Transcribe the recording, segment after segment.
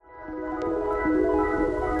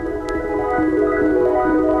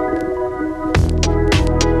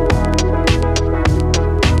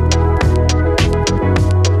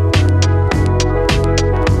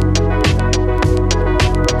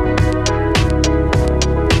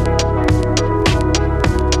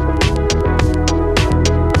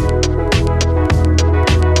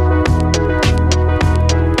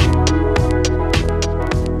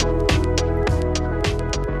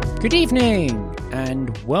Good evening,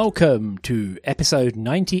 and welcome to episode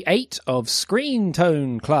 98 of Screen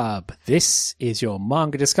Tone Club. This is your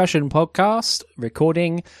manga discussion podcast,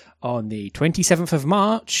 recording on the 27th of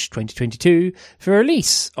March, 2022, for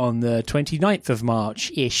release on the 29th of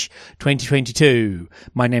March-ish, 2022.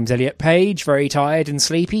 My name's Elliot Page, very tired and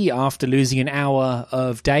sleepy after losing an hour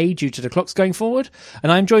of day due to the clocks going forward,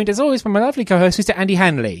 and I'm joined as always by my lovely co-host, Mr. Andy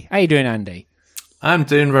Hanley. How you doing, Andy? I'm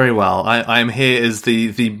doing very well. I'm here as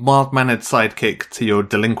the mild-mannered sidekick to your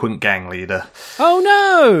delinquent gang leader. Oh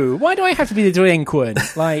no! Why do I have to be the delinquent?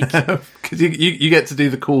 Like, because you get to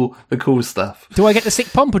do the cool stuff. Do I get the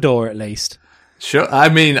sick pompadour at least? Sure. I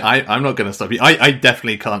mean, I'm not going to stop you. I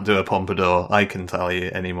definitely can't do a pompadour, I can tell you,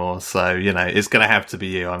 anymore. So, you know, it's going to have to be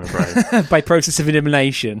you, I'm afraid. By process of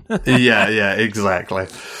elimination. Yeah, exactly.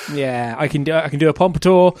 Yeah, I can do a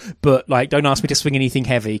pompadour, but, like, don't ask me to swing anything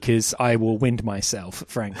heavy, because I will wind myself,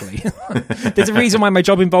 frankly. There's a reason why my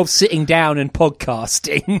job involves sitting down and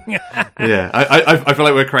podcasting. Yeah, I feel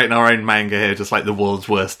like we're creating our own manga here, just like the world's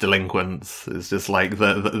worst delinquents. It's just like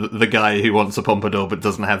the guy who wants a pompadour but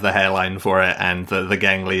doesn't have the hairline for it, and the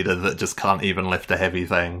gang leader that just can't even lift a heavy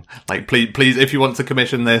thing. Like, please, if you want to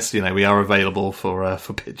commission this, you know, we are available for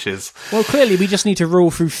pitches. Well, clearly we just need to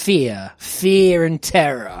rule through fear and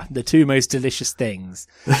terror, the two most delicious things.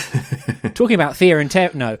 Talking about fear and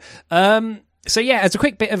terror, no. So yeah, as a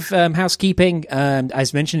quick bit of housekeeping,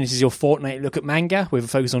 as mentioned, this is your fortnightly look at manga with a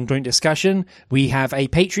focus on joint discussion. We have a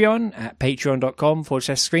Patreon at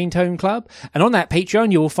patreon.com/Screen Tone Club. And on that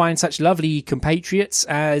Patreon, you will find such lovely compatriots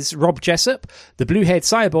as Rob Jessup, the Blue-Haired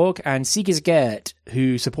Cyborg, and Sigis Gert,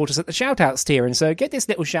 who support us at the shout-outs tier. And so get this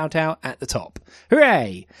little shout-out at the top.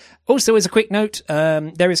 Hooray! Also, as a quick note,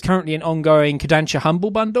 there is currently an ongoing Kodansha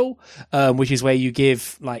Humble bundle, which is where you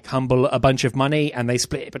give, like, Humble a bunch of money and they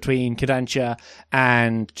split it between Kodansha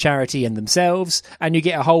and charity and themselves, and you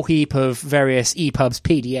get a whole heap of various EPUBs,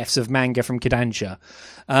 PDFs of manga from Kodansha.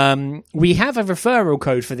 We have a referral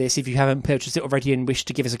code for this if you haven't purchased it already and wish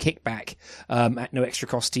to give us a kickback, at no extra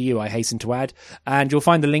cost to you, I hasten to add. And you'll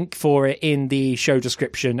find the link for it in the show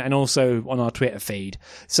description and also on our Twitter feed.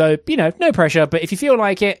 So, you know, no pressure, but if you feel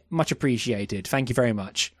like it, much appreciated. Thank you very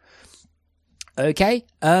much. Okay.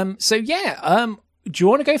 So yeah, do you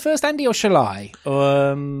want to go first, Andy, or shall I? Do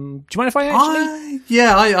you mind if I actually?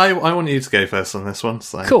 I want you to go first on this one.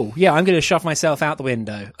 So. Cool. Yeah, I'm going to shove myself out the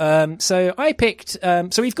window. So I picked.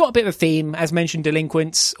 So we've got a bit of a theme, as mentioned,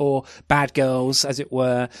 delinquents or bad girls, as it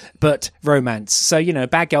were, but romance. So, you know,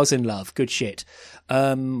 bad girls in love, good shit.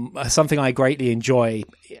 Something I greatly enjoy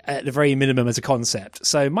at the very minimum as a concept.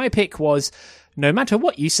 So my pick was No Matter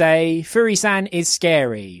What You Say, Furi-san is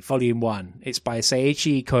Scary, Volume 1. It's by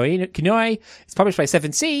Seiichi Konoe. It's published by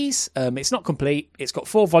Seven Seas. It's not complete. It's got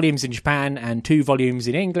 4 volumes in Japan and 2 volumes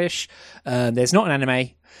in English. There's not an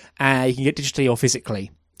anime. You can get digitally or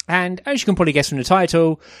physically. And as you can probably guess from the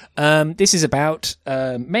title, this is about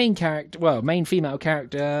main female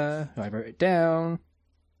character. I wrote it down.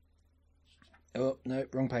 Oh, no,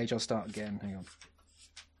 wrong page. I'll start again. Hang on.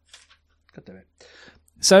 God damn it.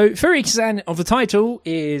 So, Furi-san of the title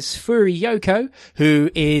is Furi Yoko, who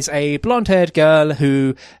is a blonde-haired girl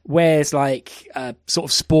who wears, like, a sort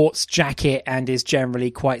of sports jacket and is generally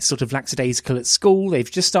quite sort of lackadaisical at school. They've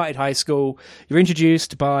just started high school. You're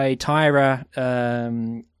introduced by Taira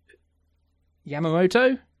Yamamoto?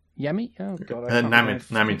 Yami? Oh, God.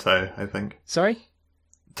 Namito, I think. Sorry?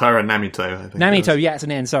 Taira Namito, I think. Namito, yeah, it's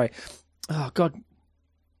an N, sorry. Oh, God.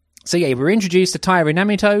 So yeah, we're introduced to Taira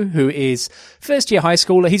Namito, who is first-year high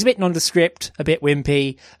schooler. He's a bit nondescript, a bit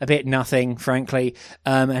wimpy, a bit nothing, frankly.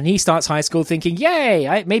 And he starts high school thinking,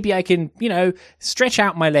 yay, maybe I can, you know, stretch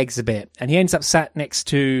out my legs a bit. And he ends up sat next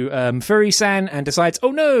to Furi-san and decides,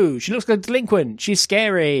 oh no, she looks like a delinquent. She's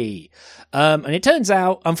scary. And it turns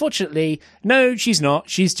out, unfortunately, no, she's not.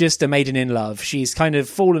 She's just a maiden in love. She's kind of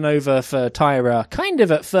fallen over for Taira, kind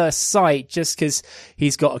of at first sight, just because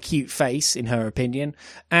he's got a cute face, in her opinion.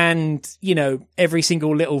 And, you know, every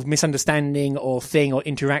single little misunderstanding or thing or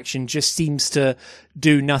interaction just seems to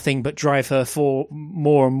do nothing but drive her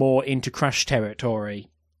more and more into crush territory.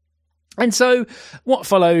 And so what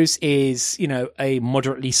follows is, you know, a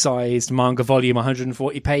moderately sized manga volume,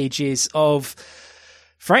 140 pages of,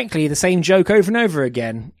 frankly, the same joke over and over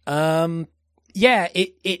again.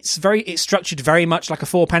 It's structured very much like a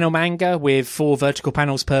 4-panel manga with 4 vertical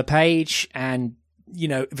panels per page, and you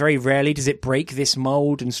know, very rarely does it break this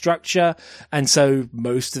mold and structure. And so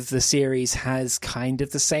most of the series has kind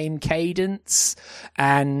of the same cadence,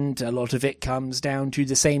 and a lot of it comes down to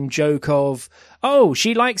the same joke of, oh,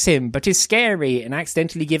 she likes him, but is scary and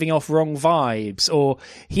accidentally giving off wrong vibes. Or,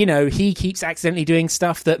 you know, he keeps accidentally doing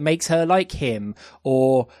stuff that makes her like him.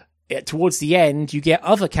 Or, towards the end, you get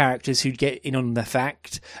other characters who get in on the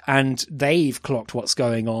fact, and they've clocked what's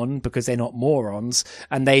going on because they're not morons,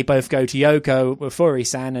 and they both go to Yoko with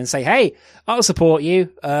Furi-san and say, hey, I'll support you,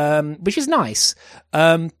 which is nice.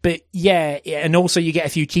 But yeah, and also you get a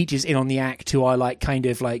few teachers in on the act who are like kind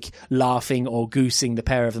of like laughing or goosing the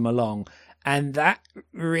pair of them along. And that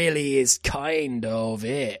really is kind of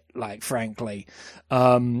it, like, frankly.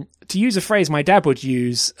 To use a phrase my dad would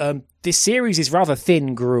use, this series is rather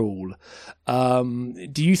thin gruel.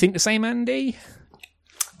 Do you think the same, Andy?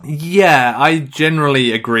 Yeah, I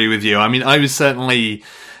generally agree with you. I mean, I was certainly,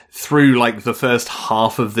 through, like, the first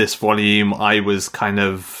half of this volume, I was kind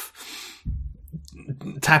of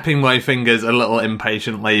tapping my fingers a little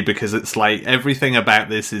impatiently because it's like everything about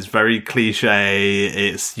this is very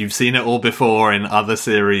cliche. You've seen it all before in other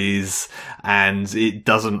series, and it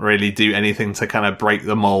doesn't really do anything to kind of break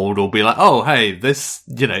the mold or be like, oh, hey, this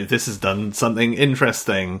has done something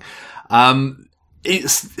interesting.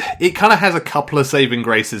 It kind of has a couple of saving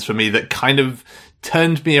graces for me that kind of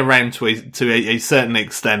turned me around to a certain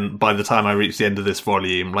extent by the time I reached the end of this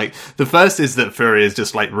volume. Like, the first is that Furi is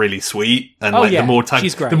just, like, really sweet, and the more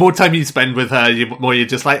time you spend with her, the more you're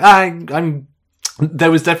just like,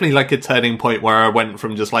 there was definitely, like, a turning point where I went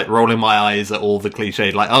from just, like, rolling my eyes at all the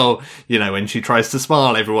cliche, like, oh, when she tries to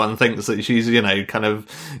smile, everyone thinks that she's, kind of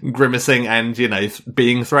grimacing and,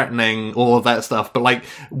 being threatening, all of that stuff. But, like,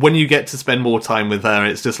 when you get to spend more time with her,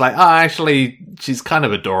 it's just like, actually, she's kind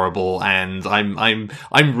of adorable, and I'm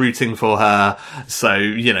rooting for her. So,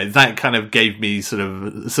 that kind of gave me sort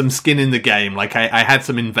of some skin in the game. Like, I had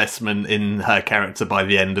some investment in her character by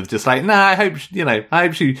the end of just like, I hope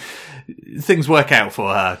things work out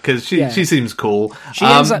for her, because she seems cool. She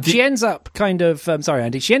ends up kind of sorry,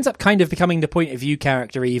 Andy. She ends up kind of becoming the point of view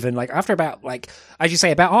character, even like after about, like, as you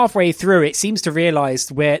say, about halfway through, it seems to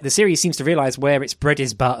realize where the series seems to realize where its bread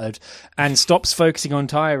is buttered and stops focusing on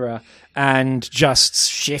Tyra and just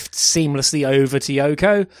shifts seamlessly over to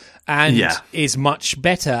Yoko, and is much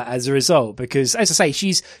better as a result, because, as I say,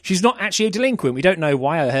 she's not actually a delinquent. We don't know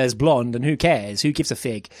why her hair's blonde, and who cares? Who gives a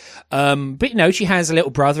fig? But, she has a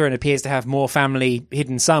little brother and appears to have more family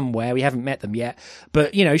hidden somewhere. We haven't met them yet.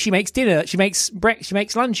 But, she makes dinner, she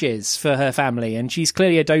makes lunches for her family, and she's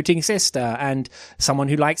clearly a doting sister and someone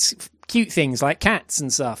who likes cute things like cats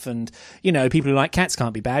and stuff. And, people who like cats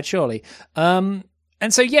can't be bad, surely.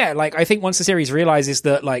 And so, like, I think once the series realizes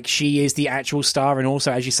that, like, she is the actual star, and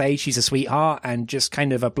also, as you say, she's a sweetheart and just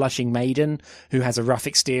kind of a blushing maiden who has a rough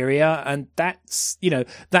exterior, and that's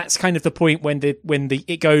kind of the point when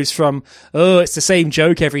it goes from, oh, it's the same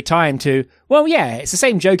joke every time to, well, yeah, it's the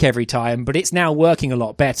same joke every time, but it's now working a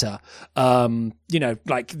lot better. As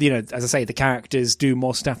I say, the characters do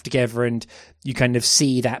more stuff together, and you kind of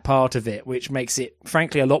see that part of it, which makes it,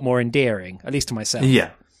 frankly, a lot more endearing, at least to myself.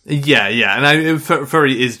 Yeah, and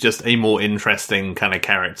Furi is just a more interesting kind of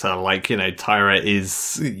character. Like, Tyra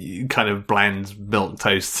is kind of bland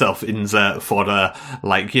milquetoast self-insert fodder.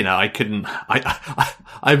 Like, I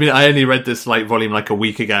mean, I only read this, like, volume, like, a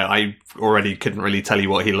week ago. I already couldn't really tell you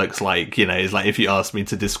what he looks like. It's like, if you asked me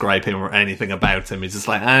to describe him or anything about him, it's just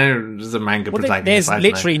like, there's a manga protagonist. There's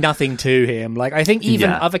literally nothing to him. Like, I think even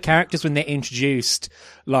other characters, when they're introduced,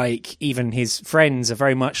 like, even his friends are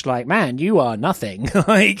very much like, man, you are nothing.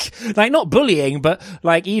 like not bullying, but,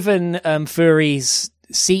 like, even Furi's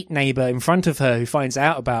seat neighbor in front of her who finds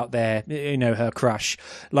out about her crush,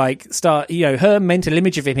 like, her mental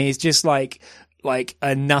image of him is just like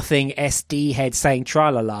a nothing SD head saying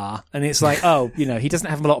tra-la-la. And it's like, he doesn't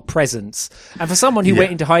have a lot of presence. And for someone who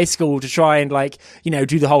went into high school to try and, like,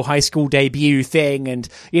 do the whole high school debut thing and,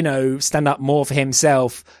 stand up more for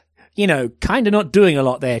himself, kind of not doing a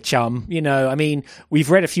lot there, chum. I mean, we've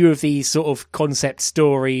read a few of these sort of concept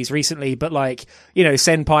stories recently, but, like,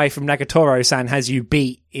 Senpai from Nagatoro-san has you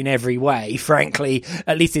beat in every way, frankly,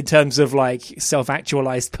 at least in terms of, like,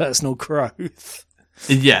 self-actualized personal growth.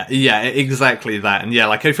 Yeah, exactly that. And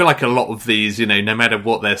like, I feel like a lot of these, no matter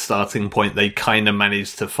what their starting point, they kind of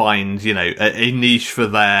manage to find, a niche for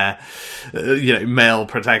their, male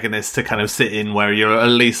protagonists to kind of sit in where you're at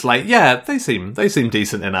least like, they seem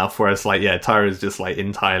decent enough. Whereas, like, Tyra's just, like,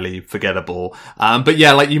 entirely forgettable. But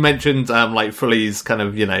like you mentioned, like, Furi's kind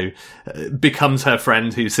of, becomes her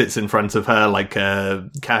friend who sits in front of her, like, Kaho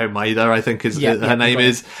Maeda, I think her name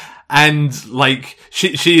is. And, like,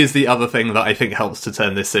 she is the other thing that I think helps to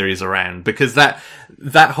turn this series around, because that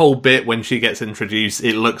whole bit when she gets introduced,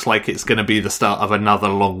 it looks like it's going to be the start of another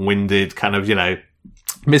long-winded kind of,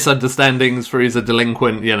 misunderstandings for who's a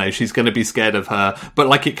delinquent, she's going to be scared of her. But,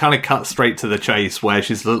 like, it kind of cuts straight to the chase where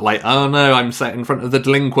she's like, oh no, I'm sat in front of the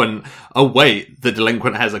delinquent. Oh wait, the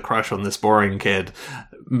delinquent has a crush on this boring kid.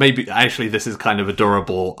 maybe actually this is kind of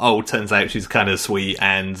adorable. Oh, turns out she's kind of sweet,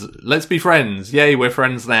 and let's be friends. Yay, we're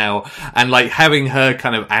friends now. And like having her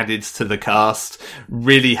kind of added to the cast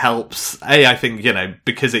really helps. I think,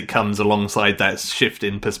 because it comes alongside that shift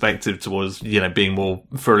in perspective towards, being more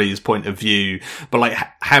Furley's point of view, but like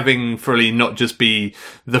having Furley not just be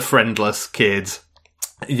the friendless kid,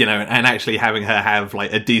 and actually having her have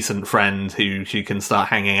like a decent friend who she can start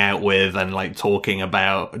hanging out with and like talking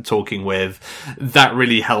with, that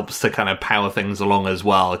really helps to kind of power things along as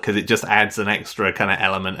well, because it just adds an extra kind of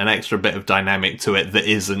element, an extra bit of dynamic to it that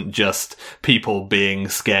isn't just people being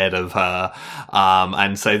scared of her.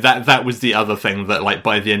 And so that was the other thing that, like,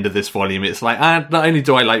 by the end of this volume, it's like, not only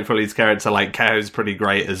do I like Furley's character, like Kao's pretty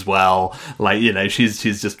great as well. Like, she's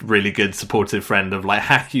just really good supportive friend of like,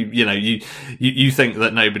 how you think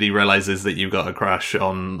that nobody realizes that you've got a crush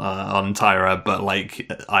on Tyra, but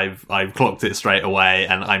like I've clocked it straight away,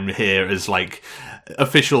 and I'm here as like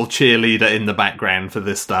official cheerleader in the background for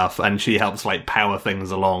this stuff, and she helps like power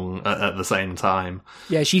things along at the same time.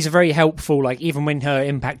 Yeah, she's very helpful. Like, even when her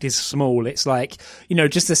impact is small, it's like,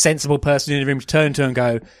 just a sensible person in the room to turn to and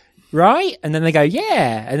go, right? And then they go,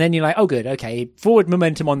 yeah. And then you're like, oh, good. Okay. Forward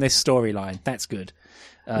momentum on this storyline. That's good.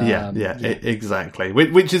 Exactly.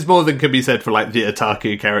 Which is more than can be said for like the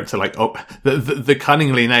Otaku character, like the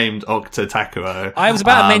cunningly named Octa Takuo. I was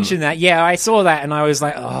about to mention that. Yeah, I saw that and I was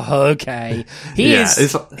like, oh, okay.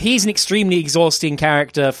 He's an extremely exhausting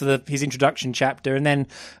character for his introduction chapter, and then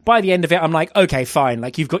by the end of it, I'm like, okay, fine.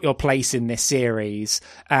 Like, you've got your place in this series,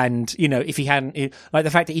 and if he hadn't, like,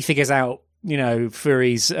 the fact that he figures out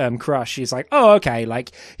Furi's crush is like, oh, okay, like,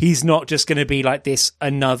 he's not just going to be like this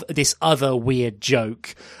other weird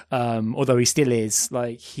joke, although he still is.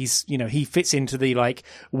 Like, he's, he fits into the like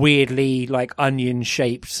weirdly like onion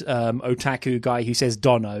shaped otaku guy who says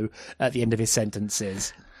Dono at the end of his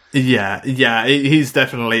sentences. Yeah, he's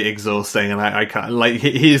definitely exhausting, and I can't, like,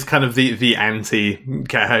 he's kind of the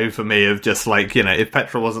anti-Kaho for me, of just like, if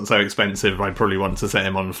petrol wasn't so expensive, I'd probably want to set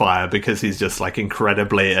him on fire, because he's just like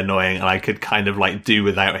incredibly annoying, and I could kind of like do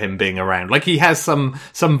without him being around. Like, he has some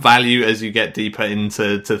value as you get deeper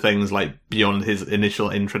into things like beyond his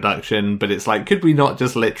initial introduction, but it's like, could we not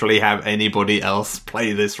just literally have anybody else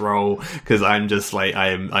play this role? Because I'm just like,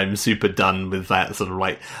 I'm super done with that sort of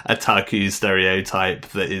like otaku stereotype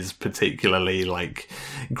that is particularly like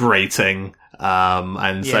grating.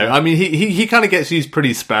 And so, I mean, he kind of gets used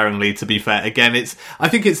pretty sparingly, to be fair. Again, I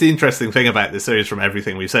think it's the interesting thing about this series, from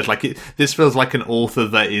everything we've said. Like, this feels like an author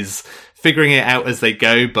that is figuring it out as they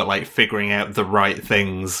go, but like figuring out the right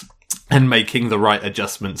things and making the right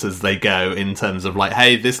adjustments as they go, in terms of like,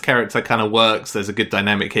 hey, this character kind of works, there's a good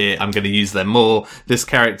dynamic here, I'm going to use them more. This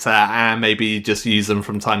character, maybe just use them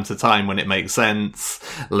from time to time when it makes sense.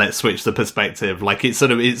 Let's switch the perspective. Like, it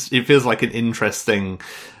feels like an interesting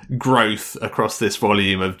growth across this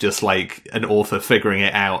volume of just like an author figuring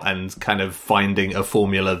it out and kind of finding a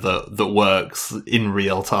formula that works in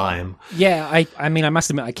real time. Yeah, I mean, I must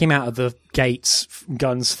admit, I came out of the gates,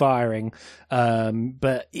 guns firing,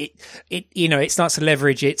 but it starts to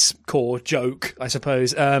leverage its core joke, I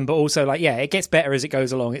suppose, but also, like, yeah, it gets better as it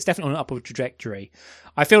goes along. It's definitely on an upward trajectory.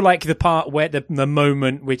 I feel like the part where the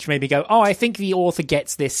moment which made me go, oh, I think the author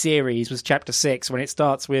gets this series, was chapter 6, when it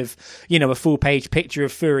starts with, a full page picture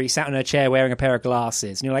of Furi sat in her chair wearing a pair of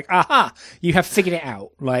glasses. And you're like, aha, you have figured it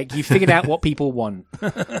out. Like, you figured out what people want.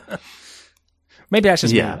 Maybe that's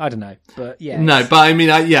just me. I don't know. But yeah. No, but I mean,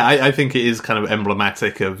 I think it is kind of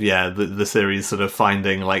emblematic of, the series sort of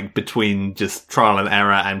finding, like, between just trial and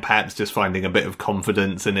error and perhaps just finding a bit of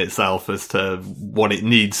confidence in itself as to what it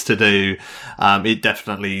needs to do. It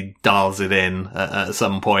definitely dials it in at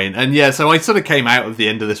some point. And yeah, so I sort of came out of the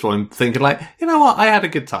end of this one thinking, like, you know what? I had a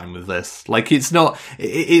good time with this. Like, it's not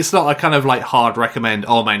a kind of like hard recommend,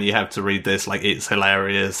 oh man, you have to read this. Like, it's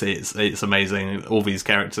hilarious. It's amazing. All these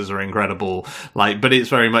characters are incredible. Like, but it's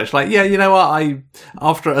very much like, yeah, you know what?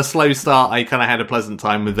 After a slow start, I kind of had a pleasant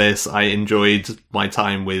time with this. I enjoyed my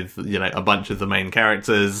time with, a bunch of the main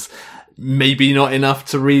characters. Maybe not enough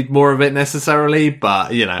to read more of it necessarily,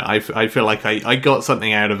 but, I feel like I got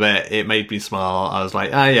something out of it. It made me smile. I was like,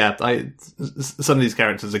 some of these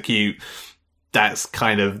characters are cute. That's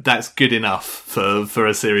good enough for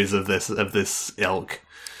a series of this ilk.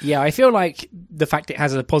 Yeah, I feel like the fact it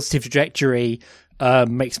has a positive trajectory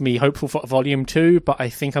makes me hopeful for volume 2, but I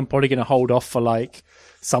think I'm probably going to hold off for like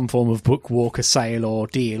some form of Bookwalker sale or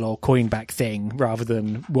deal or coin back thing, rather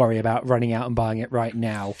than worry about running out and buying it right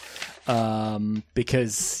now.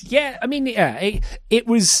 Because it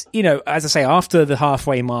was, as I say, after the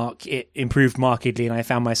halfway mark, it improved markedly, and I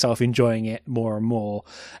found myself enjoying it more and more.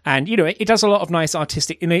 And it does a lot of nice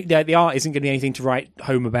artistic. The art isn't going to be anything to write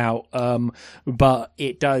home about, but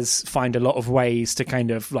it does find a lot of ways to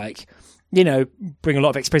kind of bring a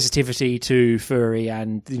lot of expressivity to Fury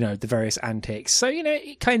and the various antics. So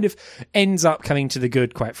it kind of ends up coming to the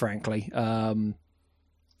good, quite frankly.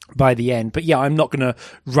 By the end. But yeah, I'm not going to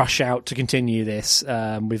rush out to continue this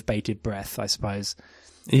with bated breath, I suppose.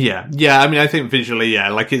 Yeah. I mean, I think visually,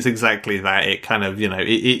 it's exactly that. It kind of,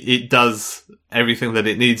 it does everything that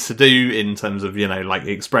it needs to do in terms of,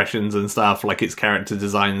 expressions and stuff. Like, its character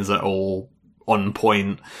designs are all on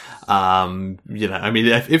point. I mean,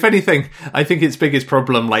 if anything, I think its biggest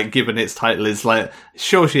problem, given its title, is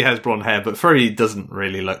sure, she has blonde hair, but Fury doesn't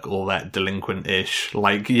really look all that delinquent-ish.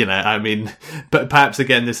 I mean, but perhaps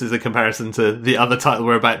again, this is a comparison to the other title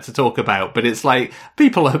we're about to talk about, but it's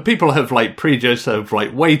people have prejudged her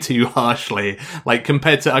way too harshly,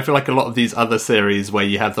 compared to, I feel like a lot of these other series where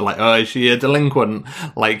you have the is she a delinquent?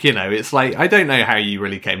 It's I don't know how you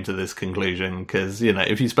really came to this conclusion, because,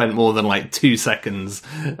 if you spent more than 2 seconds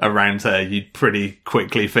around her, you'd pretty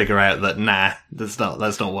quickly figure out that that's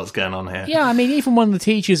not what's going on here. Yeah, I mean, even one of the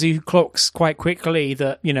teachers who clocks quite quickly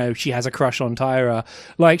that she has a crush on Tyra,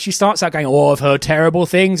 she starts out going, I've heard terrible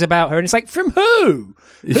things about her, and it's from who?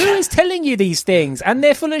 Who is telling you these things? And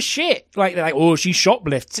they're full of shit. They're she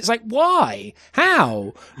shoplifts. It's why?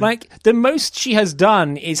 How? The most she has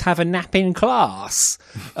done is have a nap in class.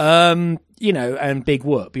 And big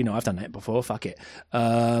whoop, I've done that before, fuck it.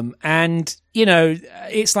 And,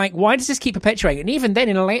 it's why does this keep perpetuating? And even then,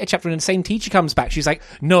 in a later chapter, when the same teacher comes back, she's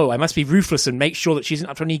no, I must be ruthless and make sure that she isn't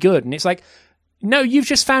up to any good. And it's no, you've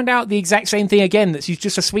just found out the exact same thing again, that she's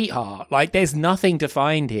just a sweetheart. There's nothing to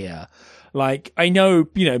find here. I know,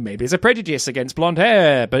 maybe there's a prejudice against blonde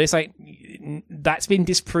hair, but it's that's been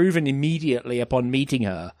disproven immediately upon meeting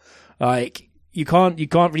her. You can't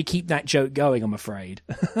really keep that joke going, I'm afraid.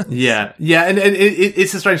 Yeah, and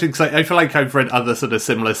it's a strange thing, because I feel like I've read other sort of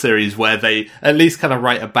similar series where they at least kind of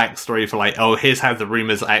write a backstory for here's how the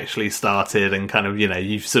rumors actually started, and kind of, you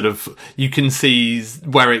can see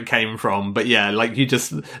where it came from. But yeah, you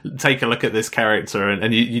just take a look at this character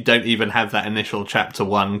and you don't even have that initial chapter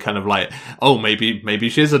 1 kind of maybe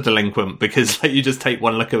she's a delinquent, because you just take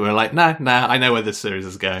one look at her nah, I know where this series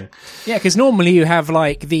is going. Yeah, because normally you have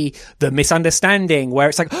the misunderstanding where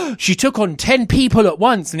it's she took on 10 people at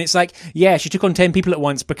once, and it's she took on 10 people at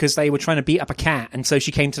once because they were trying to beat up a cat, and so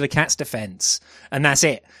she came to the cat's defense, and that's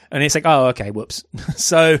it. And it's oh, okay, whoops.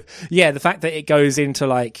 So yeah, the fact that it goes into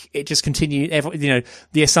it just continues,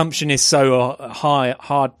 the assumption is so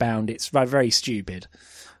hard bound, it's very stupid.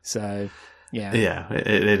 So yeah,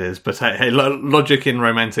 it is. But hey, logic in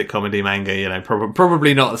romantic comedy manga,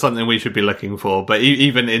 probably not something we should be looking for. But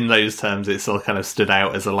even in those terms, it still kind of stood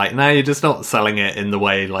out as you're just not selling it in the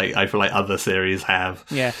way I feel like other series have.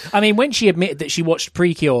 Yeah, I mean, when she admitted that she watched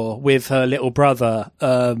Precure with her little brother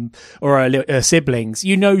or her siblings,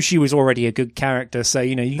 she was already a good character. So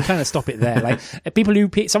you can kind of stop it there.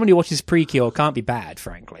 Someone who watches Precure can't be bad,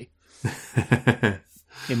 frankly.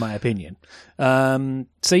 In my opinion.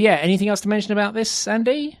 So yeah, anything else to mention about this,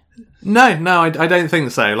 Andy? No, I don't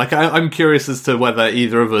think so. I'm curious as to whether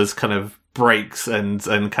either of us kind of breaks and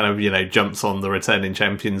kind of jumps on the returning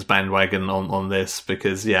champions bandwagon on this,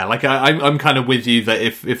 because I'm kind of with you that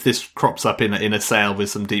if this crops up in a sale with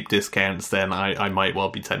some deep discounts, then I might well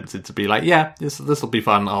be tempted to be this will be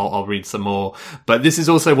fun, I'll read some more. But this is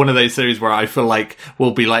also one of those series where I feel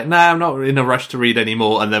we'll be nah, I'm not in a rush to read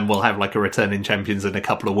anymore, and then we'll have a returning champions in a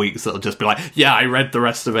couple of weeks that'll just be I read the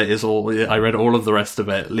rest of it, I read all of the rest of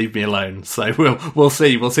it, leave me alone. So we'll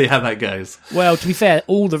see how that goes. Well, to be fair,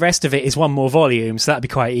 all the rest of it is one more volume, so that'd be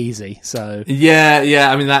quite easy. So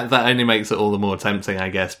yeah, I mean that only makes it all the more tempting, I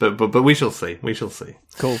guess. But we shall see.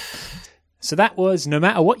 Cool. So that was No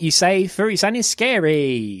Matter What You Say, Fury-san is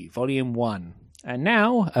Scary, Volume 1. And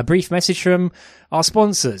now a brief message from our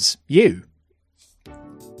sponsors, you.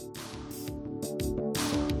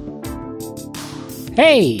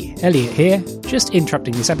 Hey, Elliot here. Just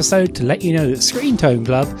interrupting this episode to let you know that Screen Tone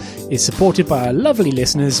Club is supported by our lovely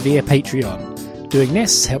listeners via Patreon. Doing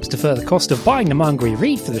this helps defer the cost of buying the manga we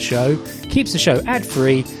read for the show, keeps the show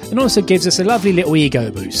ad-free, and also gives us a lovely little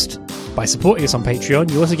ego boost. By supporting us on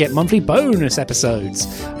Patreon, you also get monthly bonus episodes,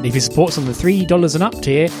 and if you support us on the $3 and up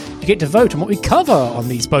tier, you get to vote on what we cover on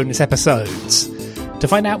these bonus episodes. To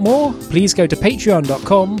find out more, please go to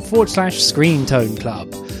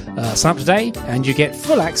patreon.com/ScreenToneClub. Sign up today, and you get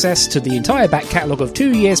full access to the entire back catalogue of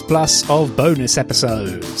 2 years plus of bonus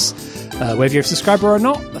episodes. Whether you're a subscriber or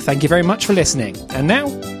not, thank you very much for listening. And now,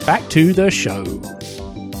 back to the show.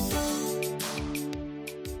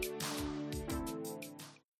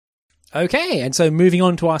 Okay, and so moving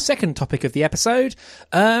on to our second topic of the episode,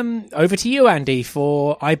 over to you, Andy,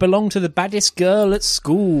 for I Belong to the Baddest Girl at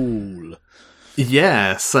School.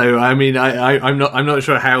 Yeah, so I mean, I'm not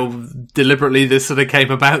sure how deliberately this sort of came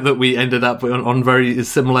about that we ended up on very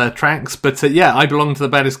similar tracks, but yeah, I Belong to the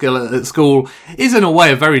Baddest Girl at School is in a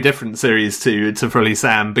way a very different series to Fully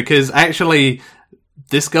Sam, because actually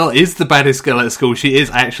this girl is the baddest girl at school. She is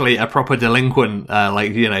actually a proper delinquent.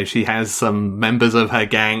 She has some members of her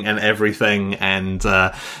gang and everything. And,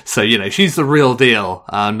 so, she's the real deal.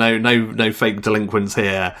 No fake delinquents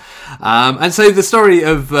here. And so the story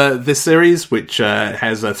of, this series, which,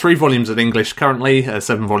 has 3 volumes in English currently,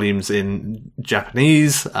 7 volumes in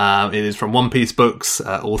Japanese. It is from One Piece Books.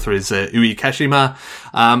 Author is, Ui Kashima.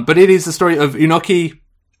 But it is the story of Unoki,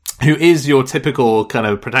 who is your typical kind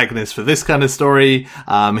of protagonist for this kind of story.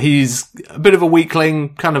 He's a bit of a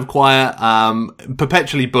weakling, kind of quiet,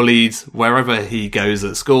 perpetually bullied wherever he goes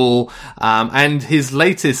at school. And his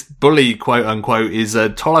latest bully, quote unquote, is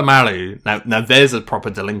Tolamaru. Now there's a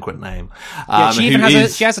proper delinquent name. She even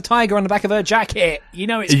has a tiger on the back of her jacket. You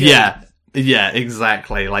know it's good. Yeah,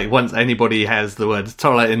 exactly. Like, once anybody has the word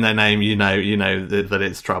Tola in their name, you know that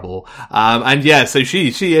it's trouble. And yeah, so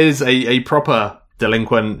she is a proper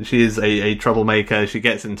delinquent. She is a troublemaker. She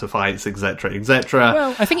gets into fights, etc., etc.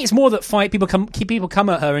 Well, I think it's more that people come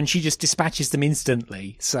at her and she just dispatches them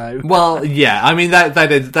instantly. So, well, yeah, I mean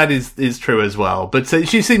that is true as well. But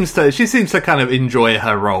she seems to kind of enjoy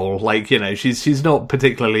her role. Like, she's not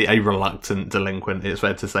particularly a reluctant delinquent. It's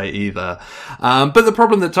fair to say either. But the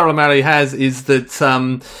problem that Toromari has is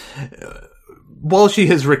that while she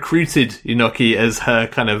has recruited Inoki as her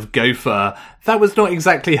kind of gopher, that was not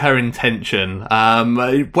exactly her intention.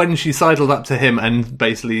 When she sidled up to him and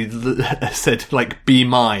basically said, like, be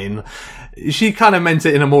mine, she kind of meant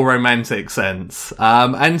it in a more romantic sense.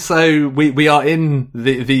 And so we are in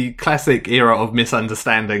the classic era of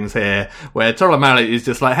misunderstandings here, where Toromari is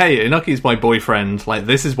just like, hey, Inoki's my boyfriend, like,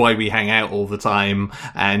 this is why we hang out all the time,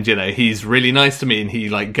 and, he's really nice to me, and he,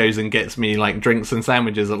 like, goes and gets me, like, drinks and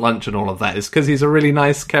sandwiches at lunch and all of that. It's because he's a really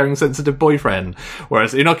nice, caring, sensitive boyfriend.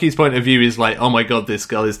 Whereas Inoki's point of view is like, oh my god, this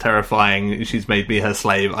girl is terrifying, she's made me her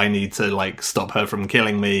slave, I need to, like, stop her from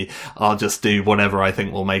killing me, I'll just do whatever I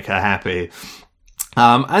think will make her happy.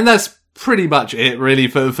 And that's pretty much it, really,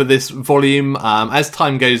 for this volume. As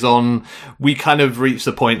time goes on, we kind of reach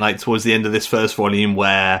the point, like, towards the end of this first volume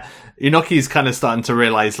where Inoki's kind of starting to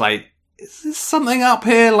realize, like, is there something up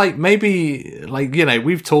here? Like, maybe, like,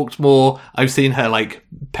 we've talked more. I've seen her, like,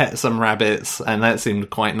 pet some rabbits, and that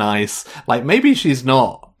seemed quite nice. Like, maybe she's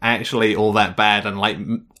not actually all that bad, and, like,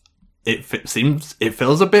 it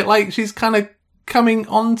feels a bit like she's kind of coming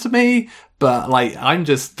on to me, but, like, I'm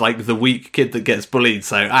just, like, the weak kid that gets bullied,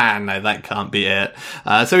 so, no, that can't be it.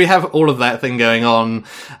 So we have all of that thing going on.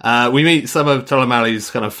 We meet some of Toromari's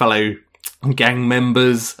kind of fellow gang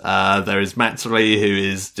members. There is Matsuri, who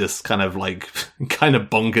is just kind of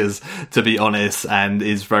bonkers, to be honest, and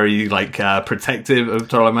is very, like, protective of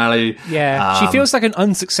Toromari. Yeah, she feels like an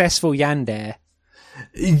unsuccessful yandere.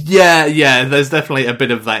 Yeah, there's definitely a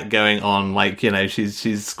bit of that going on. Like,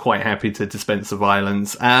 she's quite happy to dispense the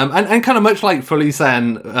violence. And kind of much like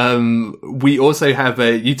Fuli-san, we also have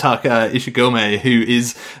Yutaka Ishigome, who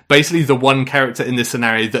is basically the one character in this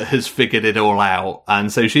scenario that has figured it all out.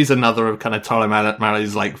 And so she's another of kind of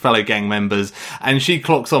Toromari's, like, fellow gang members. And she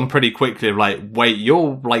clocks on pretty quickly of, like, wait,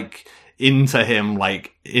 you're, like, into him,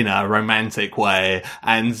 like, in a romantic way,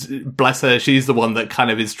 and bless her, she's the one that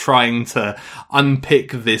kind of is trying to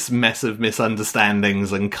unpick this mess of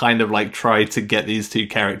misunderstandings and kind of, like, try to get these two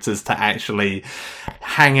characters to actually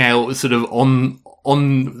hang out sort of on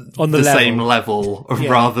the same level, yeah,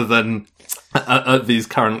 rather than at these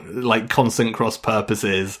current, like, constant cross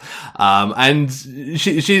purposes. And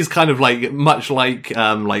she's kind of, like, much like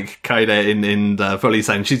Kaede in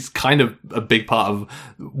Fuli-san, she's kind of a big part of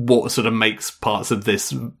what sort of makes parts of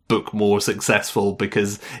this book more successful,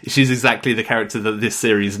 because she's exactly the character that this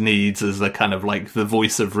series needs as the kind of, like, the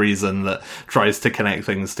voice of reason that tries to connect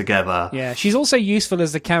things together. Yeah, she's also useful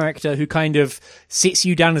as the character who kind of sits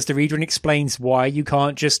you down as the reader and explains why you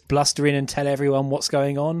can't just bluster in and tell everyone what's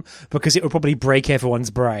going on, because it will probably break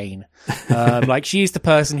everyone's brain. Like, she's the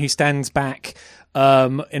person who stands back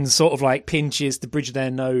and sort of, like, pinches the bridge of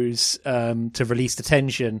their nose to release the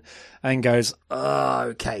tension and goes, oh,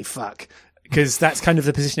 okay, fuck. because that's kind of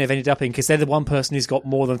the position they've ended up in, because they're the one person who's got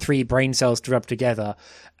more than 3 brain cells to rub together,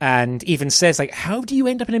 and even says, like, how do you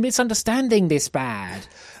end up in a misunderstanding this bad?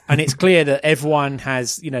 And it's clear that everyone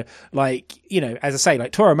has, as I say,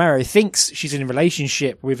 like, Toromaro thinks she's in a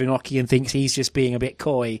relationship with Unoki and thinks he's just being a bit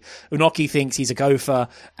coy. Unoki thinks he's a gopher,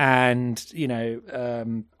 and,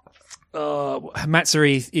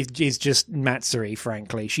 Matsuri is just Matsuri,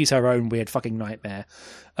 frankly. She's her own weird fucking nightmare.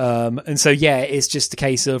 And so, it's just a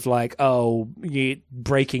case of, like, cutting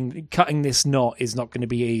this knot is not going to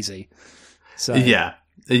be easy. So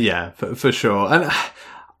Yeah, for sure. And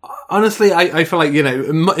honestly, I feel like,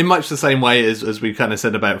 in much the same way as we kind of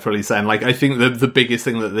said about Fully San, like, I think the biggest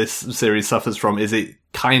thing that this series suffers from is it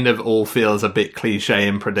kind of all feels a bit cliche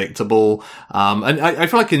and predictable. And I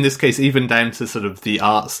feel like in this case, even down to sort of the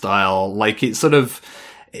art style, like,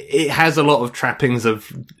 it has a lot of trappings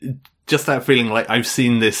of just that feeling like I've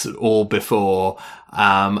seen this all before.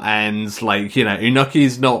 And like,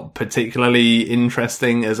 Unoki's not particularly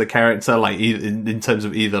interesting as a character, like in terms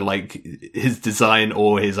of either like his design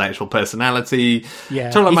or his actual personality.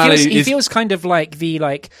 Yeah. He feels kind of like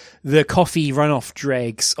the coffee runoff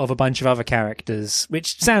dregs of a bunch of other characters,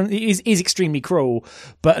 which is extremely cruel.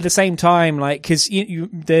 But at the same time, like, cause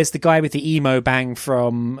there's the guy with the emo bang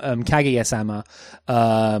from, Kaguya-sama,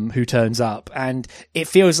 who turns up, and it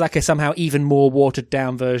feels like a somehow even more watered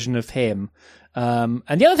down version of him. And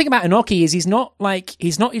the other thing about Unoki is he's not like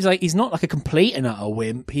a complete and utter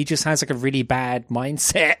wimp. He just has like a really bad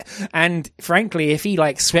mindset. And frankly, if he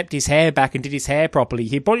like swept his hair back and did his hair properly,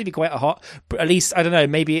 he'd probably be quite a hot, but at least, I don't know,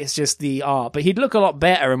 maybe it's just the art, but he'd look a lot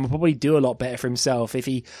better and would probably do a lot better for himself if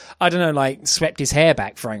he, I don't know, like swept his hair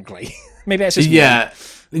back, frankly. Maybe that's just me.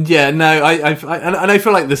 Yeah, no, I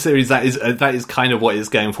feel like the series that is kind of what it's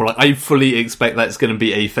going for. Like, I fully expect that's going to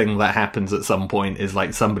be a thing that happens at some point. Is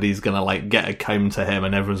like somebody's going to like get a comb to him,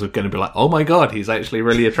 and everyone's going to be like, "Oh my god, he's actually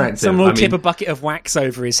really attractive." Someone will tip a bucket of wax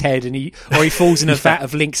over his head, and he falls in a vat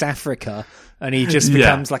of Lynx Africa. And he just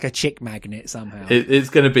becomes like a chick magnet somehow.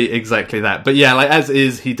 It's going to be exactly that. But yeah, like, as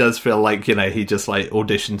is, he does feel like, he just like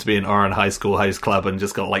auditioned to be in Oran High School Host Club and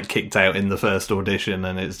just got like kicked out in the first audition.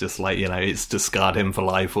 And it's just like, it's just scarred him for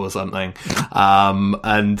life or something. He's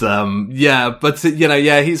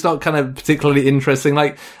not kind of particularly interesting.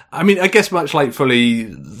 Like, I mean, I guess much like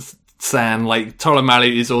Fully San, like,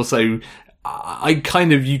 Toromaru is also, you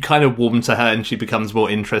kind of warm to her and she becomes more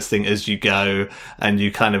interesting as you go, and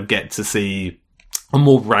you kind of get to see a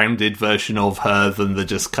more rounded version of her than the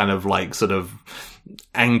just kind of like sort of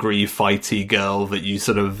angry fighty girl that you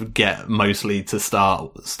sort of get mostly to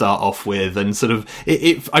start off with. And sort of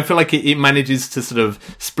I feel like it manages to sort of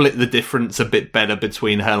split the difference a bit better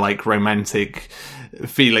between her like romantic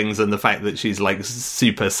feelings and the fact that she's like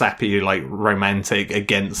super sappy, like romantic,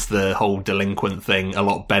 against the whole delinquent thing a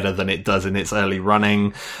lot better than it does in its early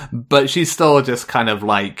running. But she's still just kind of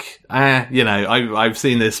like, I've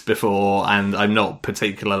seen this before and I'm not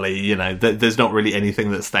particularly, there's not really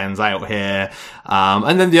anything that stands out here.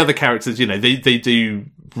 And then the other characters, they do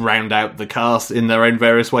round out the cast in their own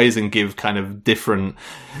various ways and give kind of different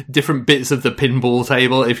bits of the pinball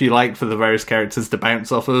table, if you like, for the various characters to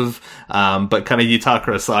bounce off of. But kind of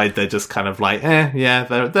Yutaka aside, they're just kind of like,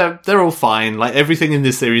 they're all fine. Like, everything in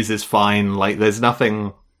this series is fine. Like, there's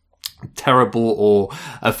nothing terrible or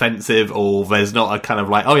offensive, or there's not a kind of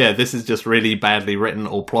like, oh yeah, this is just really badly written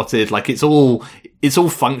or plotted. Like, it's all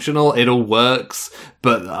functional, it all works.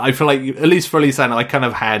 But I feel like, at least Fully San, I kind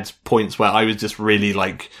of had points where I was just really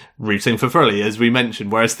like rooting for Fully, as we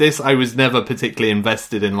mentioned, whereas this, I was never particularly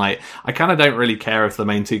invested in. Like, I kind of don't really care if the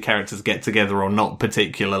main two characters get together or not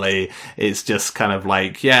particularly. It's just kind of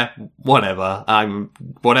like, yeah, whatever,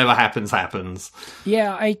 whatever happens.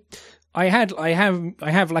 Yeah, I have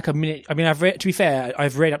like a minute. I mean, to be fair,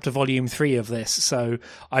 I've read up to volume 3 of this, so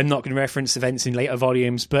I'm not going to reference events in later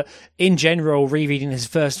volumes. But in general, rereading this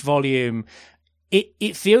first volume,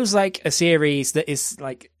 it feels like a series that is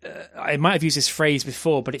like, I might have used this phrase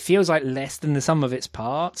before, but it feels like less than the sum of its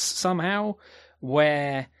parts somehow,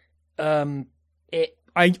 where,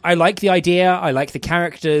 I like the idea. I like the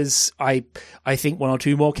characters. I think one or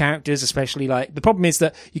two more characters, especially like, the problem is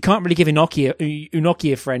that you can't really give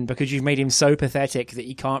Unoki a friend because you've made him so pathetic that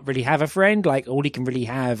he can't really have a friend. Like, all he can really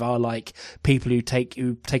have are like people who take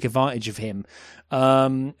advantage of him.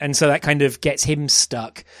 And so that kind of gets him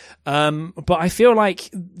stuck. But I feel like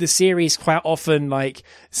the series quite often like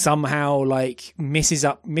somehow like misses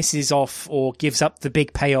off or gives up the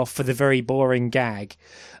big payoff for the very boring gag.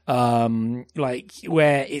 Like,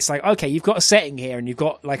 where it's like, okay, you've got a setting here and you've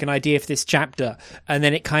got like an idea for this chapter, and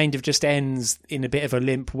then it kind of just ends in a bit of a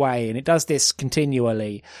limp way, and it does this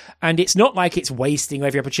continually. And it's not like it's wasting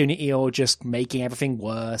every opportunity or just making everything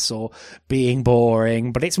worse or being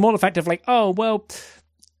boring, but it's more the fact of like, oh, well,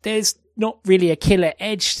 there's not really a killer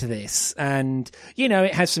edge to this. And, you know,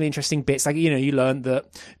 it has some interesting bits. Like, you know, you learned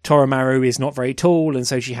that Toromaru is not very tall, and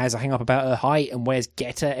so she has a hang up about her height and wears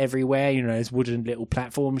getter everywhere, you know, those wooden little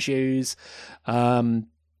platform shoes, and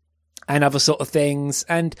other sort of things.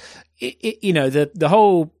 And, you know, the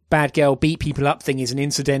whole bad girl beat people up thing is an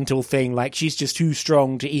incidental thing. Like, she's just too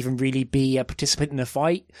strong to even really be a participant in a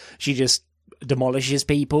fight. She just demolishes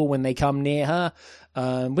people when they come near her.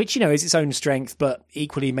 Which, you know, is its own strength, but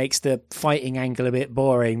equally makes the fighting angle a bit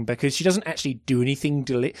boring because she doesn't actually do anything.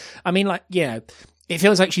 I mean, like, you know, it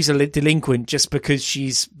feels like she's a delinquent just because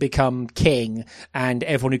she's become king and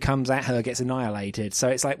everyone who comes at her gets annihilated. So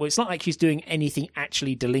it's like, well, it's not like she's doing anything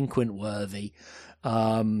actually delinquent worthy.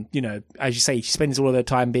 You know, as you say, she spends all of her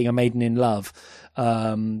time being a maiden in love.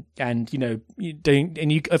 And, you know,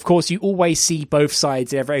 of course, you always see both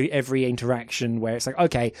sides every interaction where it's like,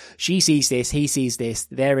 okay, she sees this, he sees this,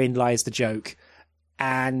 therein lies the joke.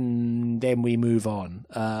 And then we move on.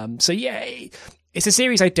 So yeah, it's a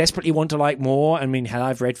series I desperately want to like more. I mean, hell,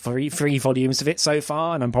 I've read three volumes of it so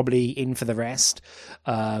far, and I'm probably in for the rest,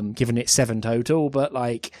 given it's 7 total. But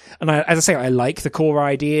like, and as I say, I like the core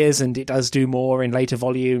ideas, and it does do more in later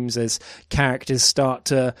volumes as characters start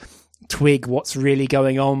to twig what's really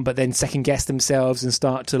going on, but then second guess themselves and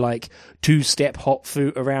start to like 2-step hot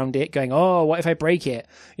foot around it, going, oh, what if I break it?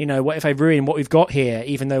 You know, what if I ruin what we've got here,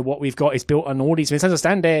 even though what we've got is built on all these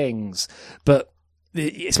misunderstandings? But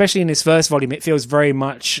especially in this first volume, it feels very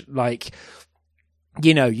much like,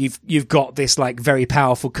 you know, you've got this like very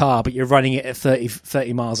powerful car, but you're running it at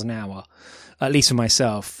 30 miles an hour, at least for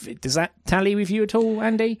myself. Does that tally with you at all,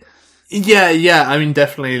 Andy? Yeah. I mean,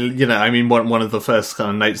 definitely, you know, I mean, one of the first kind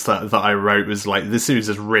of notes that I wrote was like, this series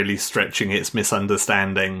is really stretching its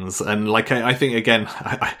misunderstandings. And like, I think, again,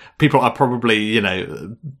 people are probably, you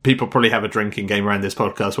know, people probably have a drinking game around this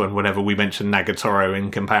podcast when whenever we mention Nagatoro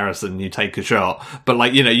in comparison, you take a shot. But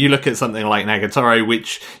like, you know, you look at something like Nagatoro,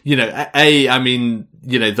 which, you know, I mean,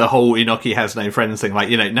 you know, the whole Inoki has no friends thing, like,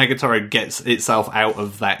 you know, Nagatoro gets itself out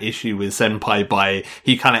of that issue with Senpai by,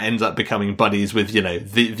 he kind of ends up becoming buddies with, you know,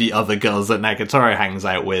 the other girls that Nagatoro hangs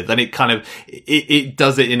out with. And it kind of, it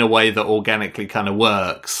does it in a way that organically kind of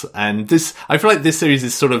works. And this, I feel like this series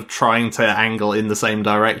is sort of trying to angle in the same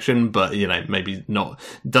direction, but, you know, maybe not,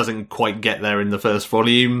 doesn't quite get there in the first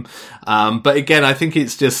volume. But again, I think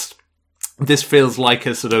it's just, this feels like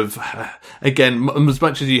a sort of, again, as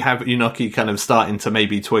much as you have Inoki kind of starting to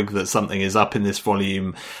maybe twig that something is up in this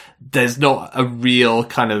volume, there's not a real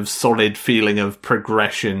kind of solid feeling of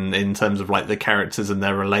progression in terms of like the characters and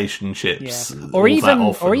their relationships. Yeah. Or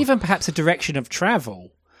even perhaps a direction of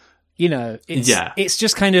travel. You know, it's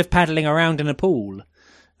just kind of paddling around in a pool.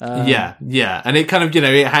 Yeah. And it kind of, you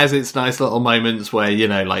know, it has its nice little moments where, you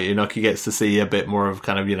know, like Inoki gets to see a bit more of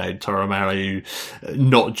kind of, you know, Toromaru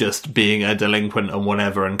not just being a delinquent and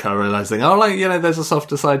whatever, and kind of realizing, oh, like, you know, there's a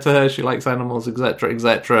softer side to her, she likes animals,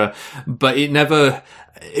 etc. But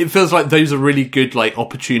it feels like those are really good, like,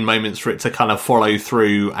 opportune moments for it to kind of follow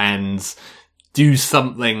through and do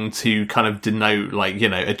something to kind of denote, like, you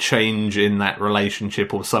know, a change in that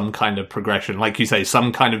relationship or some kind of progression. Like you say,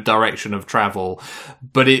 some kind of direction of travel.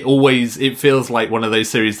 But it feels like one of those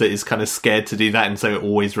series that is kind of scared to do that. And so it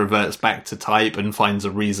always reverts back to type and finds a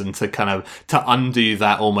reason to kind of, to undo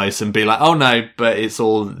that almost and be like, oh no, but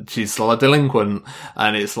she's still a delinquent.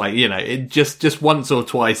 And it's like, you know, it just once or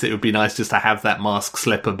twice, it would be nice just to have that mask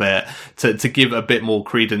slip a bit to give a bit more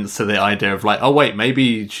credence to the idea of like, oh wait,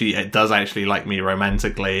 maybe she does actually like me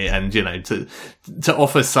romantically, and, you know, to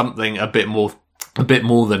offer something a bit more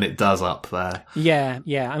than it does up there. Yeah.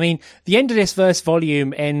 I mean, the end of this first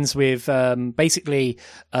volume ends with basically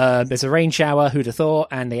there's a rain shower, who'd have thought,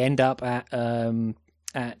 and they end up at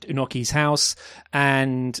Unoki's house,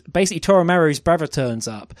 and basically Toromaru's brother turns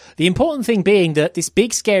up. The important thing being that this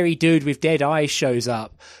big scary dude with dead eyes shows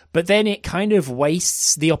up, but then it kind of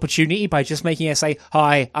wastes the opportunity by just making her say,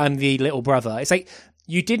 hi, I'm the little brother. It's like,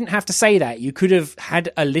 you didn't have to say that. You could have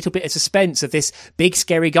had a little bit of suspense of this big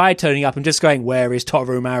scary guy turning up and just going, where is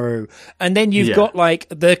Toromaru? And then you've got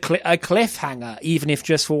like a cliffhanger, even if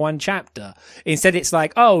just for one chapter. Instead, it's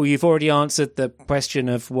like, oh, you've already answered the question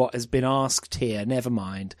of what has been asked here. Never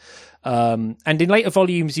mind. And in later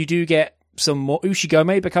volumes, you do get some more.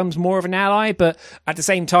 Ushigome becomes more of an ally, but at the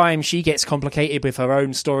same time, she gets complicated with her own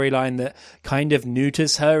storyline that kind of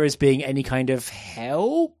neuters her as being any kind of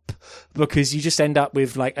help. because you just end up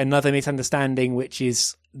with like another misunderstanding, which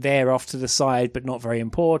is there off to the side but not very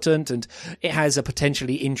important, and it has a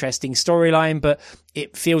potentially interesting storyline, but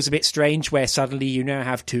it feels a bit strange where suddenly you now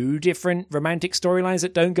have two different romantic storylines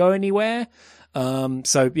that don't go anywhere.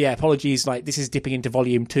 So yeah, apologies, like this is dipping into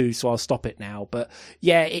volume 2, so I'll stop it now. But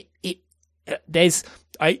yeah,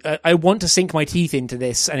 I want to sink my teeth into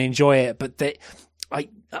this and enjoy it, but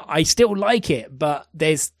I still like it, but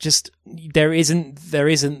there isn't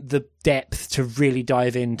the depth to really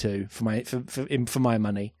dive into for my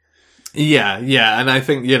money. Yeah, and I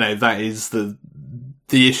think that is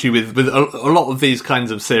the issue with a lot of these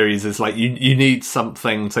kinds of series is like you need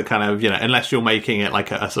something to kind of unless you're making it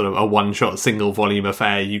like a sort of a one shot single volume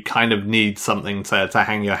affair, you kind of need something to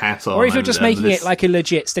hang your hat on. Or if you're just making it like a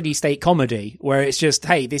legit steady state comedy where it's just,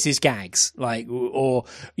 hey, this is gags, like, or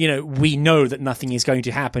we know that nothing is going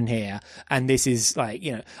to happen here, and this is like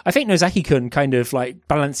I think Nozaki-kun kind of like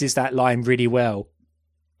balances that line really well.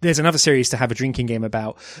 There's another series to have a drinking game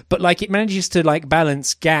about, but like it manages to like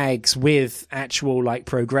balance gags with actual like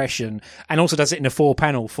progression, and also does it in a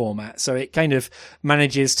 4-panel format. So it kind of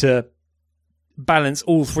manages to balance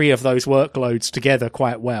all three of those workloads together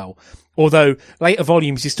quite well. Although later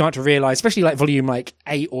volumes you start to realize, especially like volume like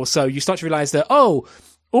 8 or so, you start to realize that, all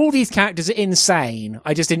these characters are insane.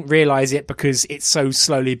 I just didn't realize it because it's so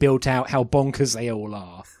slowly built out how bonkers they all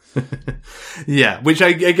are. Yeah, which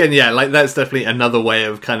like that's definitely another way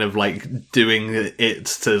of kind of like doing it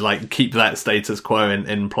to like keep that status quo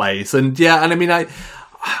in place. And yeah, and I mean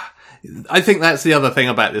I think that's the other thing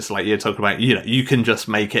about this, like you're talking about, you can just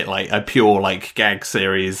make it like a pure like gag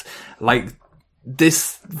series. Like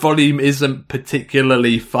this volume isn't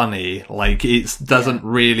particularly funny. Like it doesn't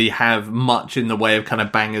really have much in the way of kind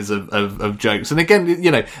of bangers of jokes. And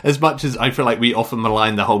again, as much as I feel like we often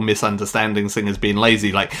malign the whole misunderstandings thing as being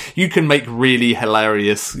lazy, like you can make really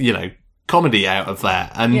hilarious, comedy out of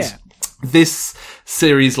that. And this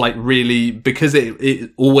series, like really, because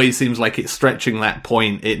it always seems like it's stretching that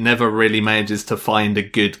point, it never really manages to find a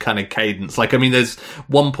good kind of cadence. Like, I mean, there's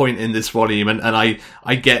one point in this volume, and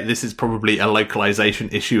I get this is probably a localization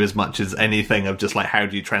issue as much as anything of just like, how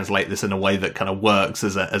do you translate this in a way that kind of works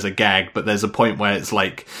as a gag? But there's a point where it's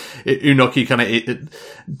like, Unoki kind of,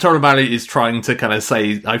 Toromari is trying to kind of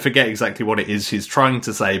say, I forget exactly what it is she's trying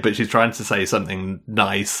to say, but she's trying to say something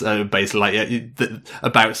nice, basically like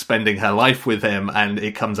about spending her life with him, and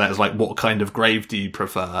it comes out as like, what kind of grave do you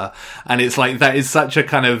prefer? And it's like, that is such a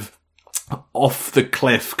kind of off the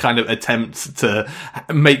cliff kind of attempt to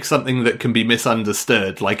make something that can be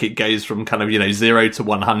misunderstood. Like it goes from kind of 0 to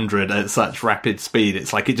 100 at such rapid speed.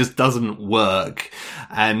 It's like it just doesn't work.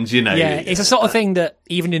 And it's a sort of thing that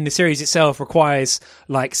even in the series itself requires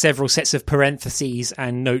like several sets of parentheses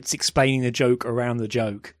and notes explaining the joke around the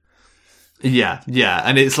joke. Yeah,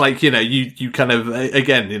 and it's like, you kind of,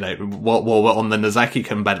 again, what we're on the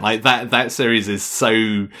Nozaki-kun bent, like that series is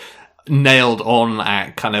so nailed on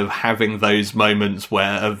at kind of having those moments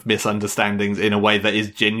of misunderstandings in a way that is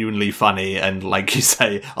genuinely funny, and like you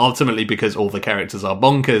say, ultimately because all the characters are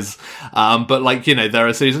bonkers. But like, there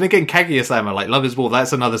are series, and again, Kaguya-sama, like Love is War,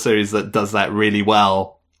 that's another series that does that really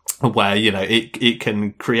well, where, it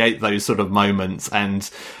can create those sort of moments and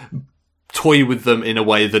toy with them in a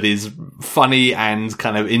way that is funny and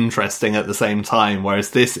kind of interesting at the same time,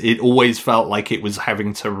 whereas this, it always felt like it was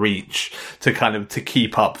having to reach to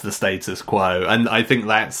keep up the status quo. And I think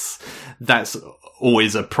that's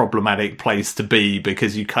always a problematic place to be,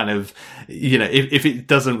 because you kind of, if it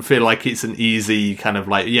doesn't feel like it's an easy kind of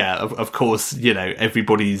like, of course,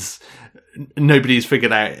 nobody's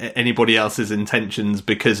figured out anybody else's intentions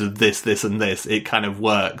because of this and this, it kind of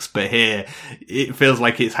works. But here it feels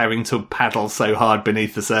like it's having to paddle so hard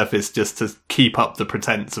beneath the surface just to keep up the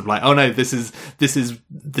pretense of like, oh no, this is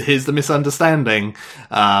here's the misunderstanding.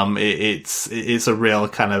 It's a real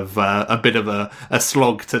kind of a bit of a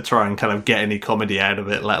slog to try and kind of get any comedy out of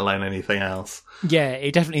it, let alone anything else. Yeah,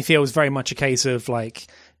 it definitely feels very much a case of like,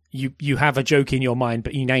 you have a joke in your mind,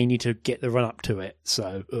 but you need to get the run up to it.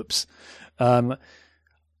 So, oops. There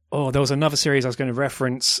was another series I was going to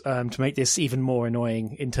reference to make this even more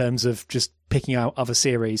annoying in terms of just picking out other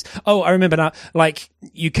series. Oh, I remember now. Like,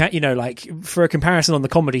 you can't, like, for a comparison on the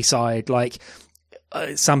comedy side, like,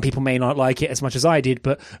 some people may not like it as much as I did,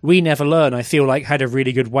 but We Never Learn, I feel like, had a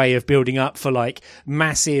really good way of building up for like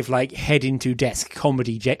massive, like head into desk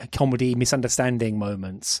comedy misunderstanding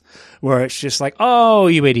moments where it's just like, oh,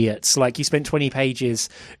 you idiots. Like, you spent 20 pages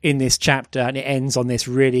in this chapter and it ends on this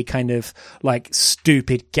really kind of like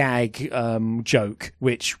stupid gag joke,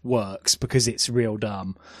 which works because it's real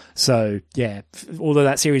dumb. So yeah, although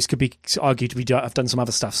that series could be argued to be have done some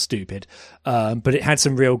other stuff stupid, but it had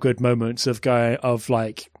some real good moments of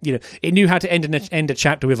like, you know, it knew how to end a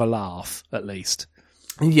chapter with a laugh at least.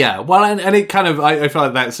 Yeah, well, and it kind of, I feel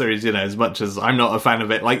like that series, you know, as much as I'm not a fan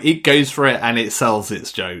of it, like, it goes for it and it sells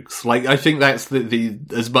its jokes. Like, I think that's the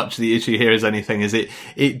as much the issue here as anything is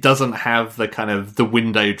it doesn't have the kind of the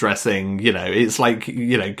window dressing, you know, it's like,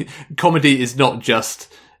 you know, comedy is not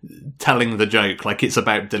just telling the joke, like, it's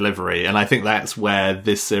about delivery, and I think that's where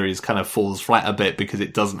this series kind of falls flat a bit, because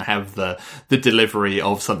it doesn't have the delivery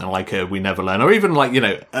of something like a We Never Learn, or even like, you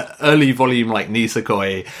know, early volume like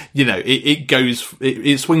Nisekoi. You know,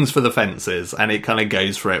 it swings for the fences and it kind of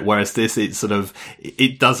goes for it, whereas this,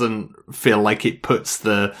 it doesn't feel like it puts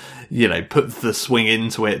the swing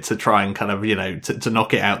into it to try and kind of, you know, to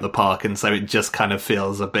knock it out the park, and so it just kind of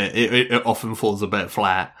feels a bit, it often falls a bit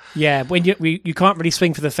flat. Yeah, when you can't really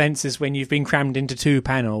swing for the fences when you've been crammed into 2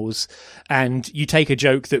 panels and you take a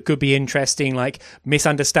joke that could be interesting, like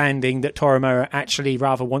misunderstanding that Toromura actually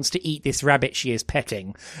rather wants to eat this rabbit she is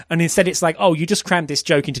petting, and instead it's like, oh, you just crammed this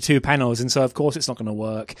joke into 2 panels, and so of course it's not going to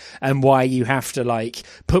work, and why you have to like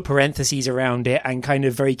put parentheses around it and kind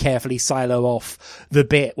of very carefully silo off the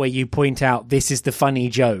bit where you point out this is the funny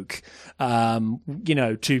joke. You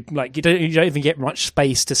know, to like, you don't even get much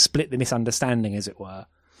space to split the misunderstanding, as it were.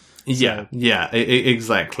 Yeah,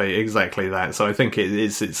 exactly that. So I think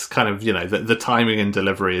it's kind of, you know, the timing and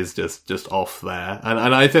delivery is just off there,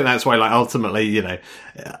 and I think that's why, like, ultimately, you know,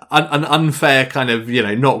 an unfair kind of, you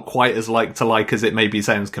know, not quite as like to like as it maybe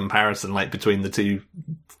sounds comparison, like, between the 2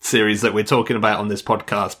 series that we're talking about on this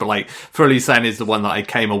podcast, but like, Furusen is the one that I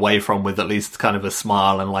came away from with at least kind of a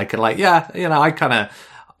smile and like, yeah, you know,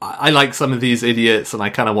 I like some of these idiots and I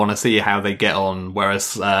kind of want to see how they get on.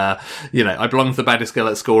 Whereas, you know, I belong to the baddest girl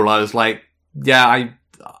at school. I was like, yeah,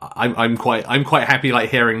 I'm quite happy, like,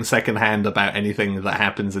 hearing secondhand about anything that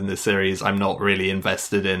happens in this series. I'm not really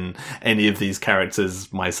invested in any of these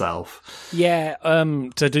characters myself. Yeah.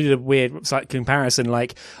 To do the weird like comparison,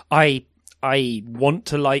 like, I want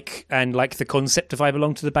to like the concept of I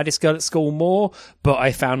belong to the baddest girl at school more, but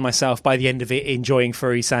I found myself by the end of it enjoying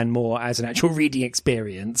Furusen more as an actual reading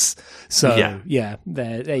experience. So yeah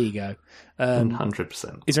there you go.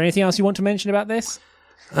 100%. Is there anything else you want to mention about this?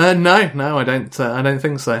 No, I don't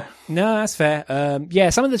think so. No, that's fair.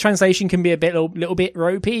 Yeah, some of the translation can be a little bit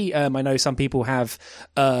ropey. I know some people have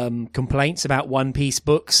complaints about One Piece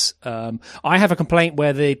books. I have a complaint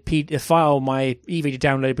where the file my e-reader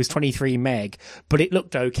download was 23 meg, but it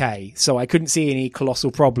looked okay, so I couldn't see any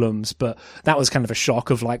colossal problems. But that was kind of a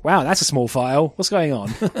shock of like, wow, that's a small file. What's going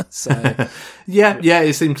on? So yeah,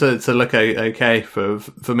 it seemed to look okay for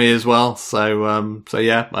me as well. So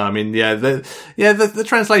yeah, I mean, the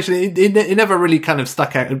translation, it never really kind of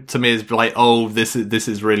stuck out to me as like, oh, this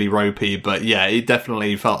is really ropey, but yeah, it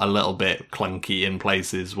definitely felt a little bit clunky in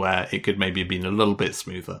places where it could maybe have been a little bit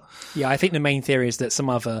smoother. Yeah, I think the main theory is that some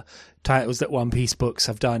other titles that One Piece books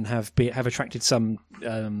have done have attracted some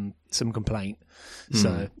complaint.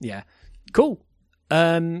 So yeah, cool.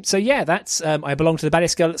 So yeah, that's I belong to the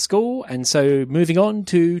baddest girl at school, and so moving on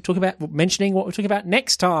to mentioning what we're talking about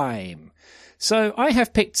next time. So I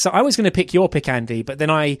was going to pick your pick, Andy, but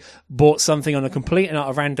then I bought something on a complete and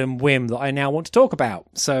utter random whim that I now want to talk about.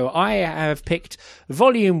 So I have picked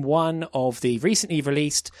Volume 1 of the recently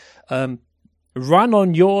released Run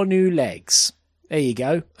on Your New Legs. There you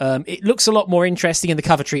go. It looks a lot more interesting in the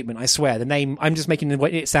cover treatment, I swear. The name, I'm just making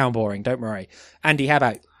it sound boring, don't worry. Andy, how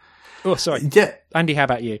about... Oh, sorry. Yeah. Andy, how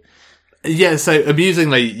about you? Yeah, so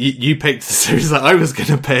amusingly, you picked the series that I was going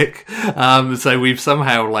to pick. So we've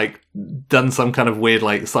somehow like done some kind of weird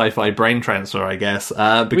like sci-fi brain transfer, I guess.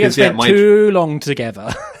 Because we have spent too long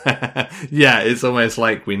together. Yeah, it's almost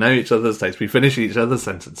like we know each other's tastes. We finish each other's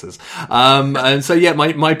sentences. And so yeah,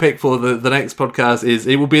 my pick for the next podcast is,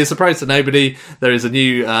 it will be a surprise to nobody. There is a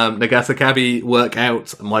new Nagata Kabi work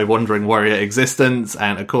out, My Wandering Warrior Existence,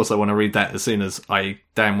 and of course I want to read that as soon as I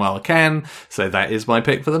damn well can. So that is my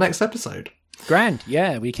pick for the next episode. Grand.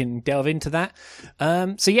 Yeah, we can delve into that.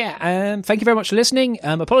 Thank you very much for listening.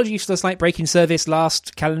 Apologies for the slight break in service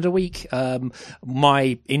last calendar week.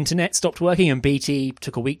 My internet stopped working and BT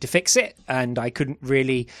took a week to fix it, and I couldn't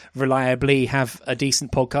really reliably have a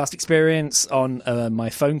decent podcast experience on my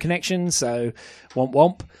phone connection, so womp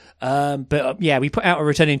womp. We put out a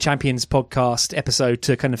Returning Champions podcast episode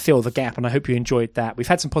to kind of fill the gap, and I hope you enjoyed that. We've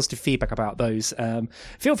had some positive feedback about those.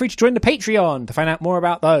 Feel free to join the Patreon to find out more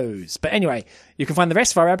about those. But anyway, you can find the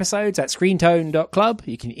rest of our episodes at screentone.club.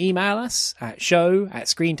 You can email us at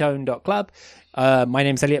show@screentone.club. My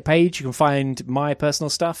name's Elliot Page. You can find my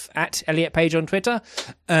personal stuff at Elliot Page on Twitter.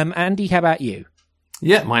 Andy, how about you?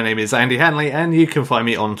 Yeah, my name is Andy Hanley, and you can find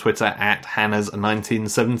me on Twitter at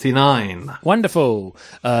Hannahs1979. Wonderful.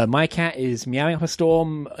 My cat is meowing up a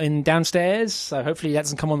storm in downstairs, so hopefully that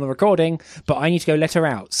doesn't come on the recording, but I need to go let her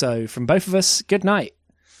out. So from both of us, good night.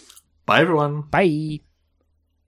 Bye, everyone. Bye.